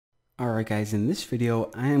Alright guys, in this video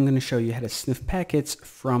I am going to show you how to sniff packets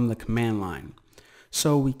from the command line.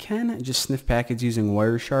 So we can just sniff packets using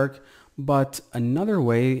Wireshark, but another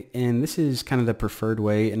way, and this is kind of the preferred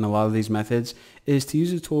way in a lot of these methods, is to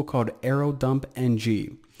use a tool called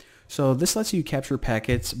AeroDumpNG. So this lets you capture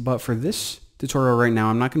packets, but for this tutorial right now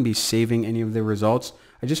I'm not going to be saving any of the results.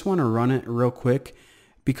 I just want to run it real quick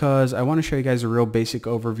because I want to show you guys a real basic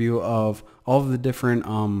overview of all of the different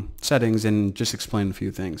settings and just explain a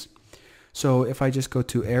few things. So if I just go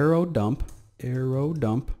to AeroDump,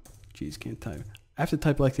 geez, can't type. I have to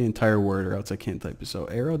type like the entire word or else I can't type it. So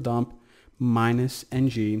AeroDump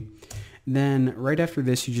 -ng. Then right after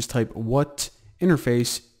this, you just type what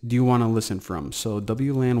interface do you want to listen from. So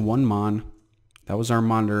WLAN 1MON, that was our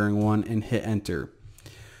monitoring one, and hit enter.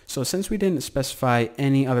 So since we didn't specify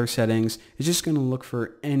any other settings, it's just going to look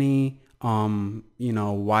for any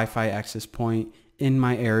Wi-Fi access point in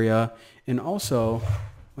my area. And also,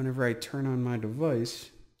 whenever I turn on my device,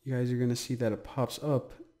 you guys are going to see that it pops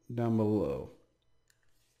up down below.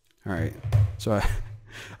 All right, so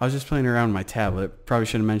I was just playing around with my tablet. Probably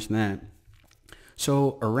should have mentioned that.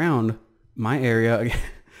 So around my area,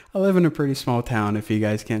 I live in a pretty small town, if you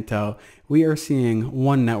guys can't tell. We are seeing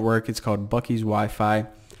one network. It's called Bucky's Wi-Fi.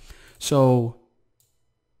 So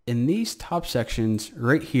in these top sections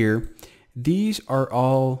right here, these are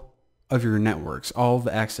all of your networks, all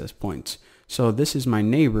the access points. So this is my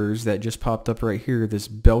neighbors that just popped up right here, this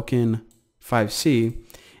Belkin 5C,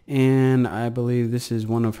 and I believe this is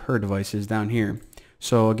one of her devices down here.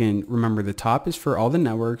 So again, remember the top is for all the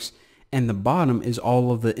networks and the bottom is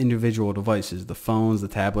all of the individual devices, the phones, the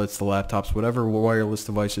tablets, the laptops, whatever wireless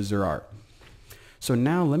devices there are. So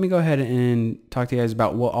now let me go ahead and talk to you guys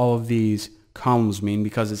about what all of these columns mean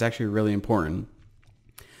because it's actually really important.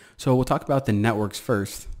 So we'll talk about the networks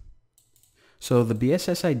first. So the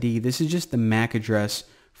BSS ID, this is just the MAC address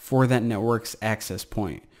for that network's access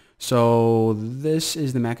point. So this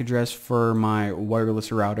is the MAC address for my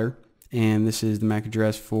wireless router, and this is the MAC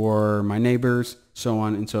address for my neighbors, so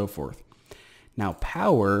on and so forth. Now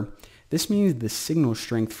power, this means the signal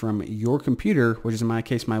strength from your computer, which is in my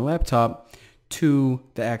case my laptop, to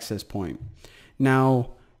the access point.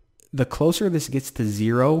 Now the closer this gets to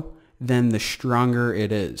 0, then the stronger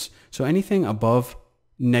it is. So anything above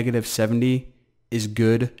 -70 is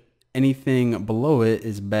good. Anything below it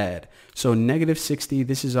is bad. So -60,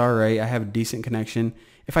 this is all right. I have a decent connection.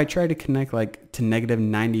 If I try to connect like to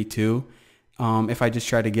 -92, if I just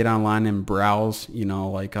try to get online and browse,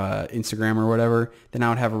 like Instagram or whatever, then I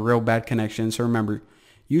would have a real bad connection. So remember,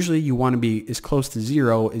 usually you want to be as close to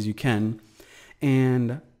 0 as you can.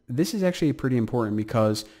 And this is actually pretty important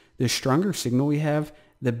because the stronger signal we have,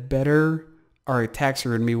 the better our attacks are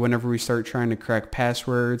going to be whenever we start trying to crack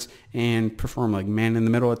passwords and perform like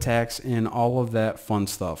man-in-the-middle attacks and all of that fun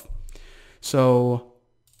stuff. So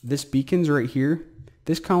this beacons right here,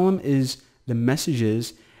 this column is the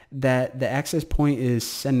messages that the access point is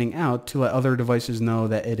sending out to let other devices know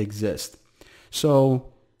that it exists.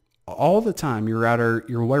 So all the time your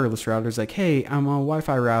wireless router is like, hey, I'm a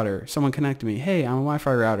Wi-Fi router. Someone connect to me. Hey, I'm a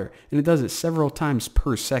Wi-Fi router. And it does it several times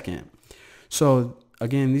per second. So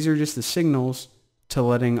again, these are just the signals to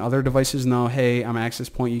letting other devices know, hey, I'm an access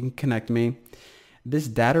point, you can connect me. This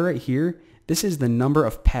data right here, this is the number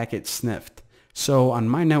of packets sniffed. So on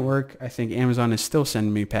my network, I think Amazon is still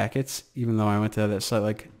sending me packets, even though I went to that site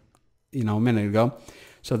like, a minute ago.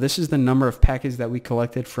 So this is the number of packets that we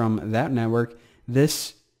collected from that network.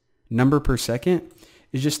 This number per second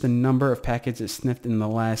is just the number of packets it sniffed in the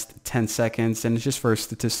last 10 seconds, and it's just for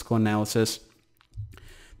statistical analysis.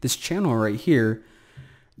 This channel right here,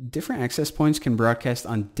 different access points can broadcast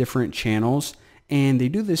on different channels, and they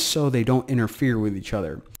do this so they don't interfere with each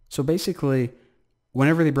other. So basically,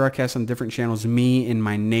 whenever they broadcast on different channels, me and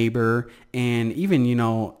my neighbor, and even,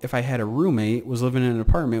 if I had a roommate was living in an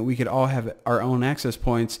apartment, we could all have our own access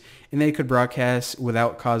points, and they could broadcast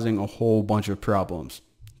without causing a whole bunch of problems.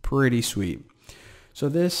 Pretty sweet. So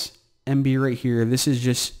this MB right here, this is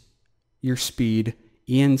just your speed.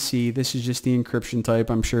 ENC, this is just the encryption type.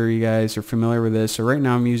 I'm sure you guys are familiar with this. So right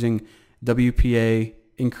now I'm using WPA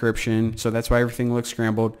encryption, so that's why everything looks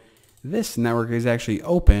scrambled. This network is actually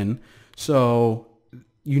open, so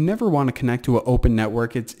you never want to connect to an open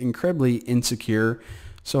network. It's incredibly insecure.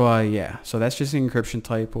 So yeah, so that's just an encryption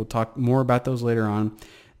type. We'll talk more about those later on.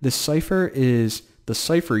 The cipher is the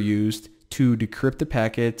cipher used to decrypt the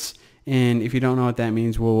packets, and if you don't know what that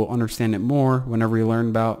means, we'll understand it more whenever we learn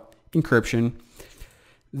about encryption.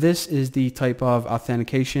 This is the type of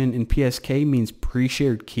authentication, and PSK means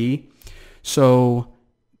pre-shared key. So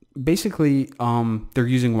basically, they're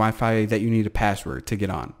using Wi-Fi that you need a password to get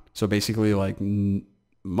on. So basically, like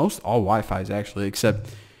most all Wi-Fi's actually, except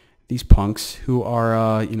these punks who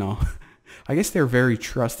are, you know, I guess they're very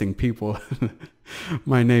trusting people.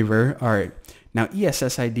 My neighbor. All right. Now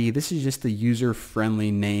ESSID, this is just the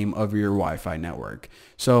user-friendly name of your Wi-Fi network.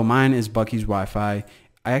 So mine is Bucky's Wi-Fi.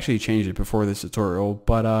 I actually changed it before this tutorial,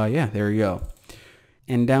 but yeah, there you go.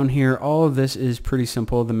 And down here, all of this is pretty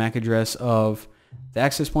simple. The MAC address of the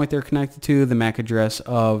access point they're connected to, the MAC address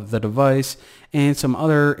of the device, and some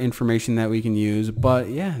other information that we can use. But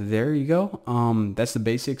yeah, there you go. That's the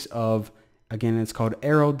basics of, again, it's called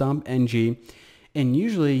Arrow Dump NG. And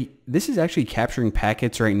usually this is actually capturing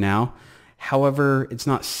packets right now. However, it's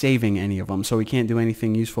not saving any of them, so we can't do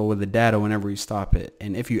anything useful with the data whenever we stop it.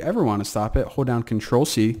 And if you ever want to stop it, hold down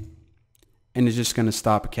Control-C, and it's just going to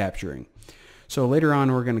stop capturing. So later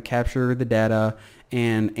on, we're going to capture the data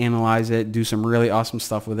and analyze it, do some really awesome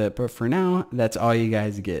stuff with it. But for now, that's all you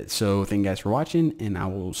guys get. So thank you guys for watching, and I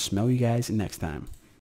will smell you guys next time.